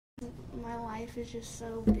my life is just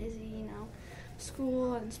so busy, you know,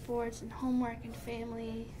 school and sports and homework and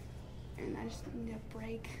family, and I just need a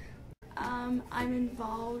break. I'm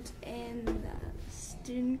involved in the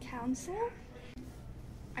student council.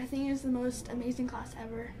 I think it's the most amazing class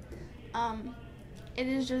ever. It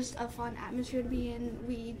is just a fun atmosphere to be in.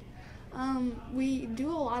 We do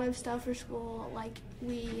a lot of stuff for school, like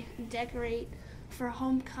we decorate for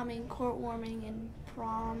homecoming, court warming, and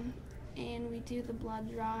prom, and we do the blood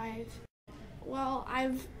drive. Well,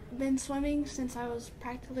 I've been swimming since I was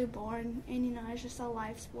practically born, and you know, it's just a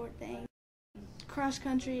life sport thing. Cross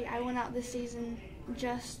country, I went out this season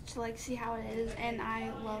just to like see how it is, and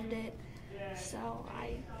I loved it. So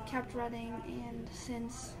I kept running, and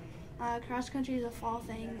since cross country is a fall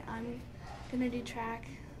thing, I'm gonna do track,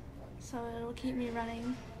 so it'll keep me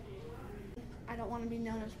running. I don't want to be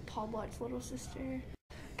known as Paul Blood's little sister,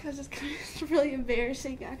 because it's really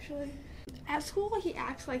embarrassing actually. At school, he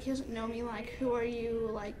acts like he doesn't know me, like, who are you,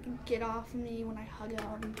 like, get off of me when I hug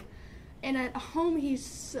him. And at home, he's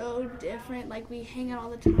so different. Like, we hang out all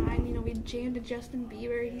the time, you know, we jam to Justin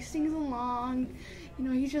Bieber, he sings along, you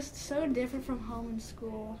know, he's just so different from home and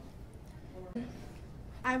school.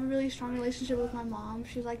 I have a really strong relationship with my mom.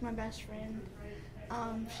 She's like my best friend.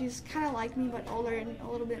 She's kind of like me, but older and a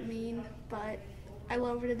little bit mean, but I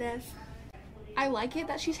love her to death. I like it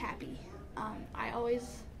that she's happy. I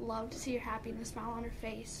always love to see her happy and a smile on her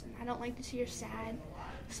face, and I don't like to see her sad,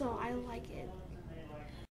 so I like it.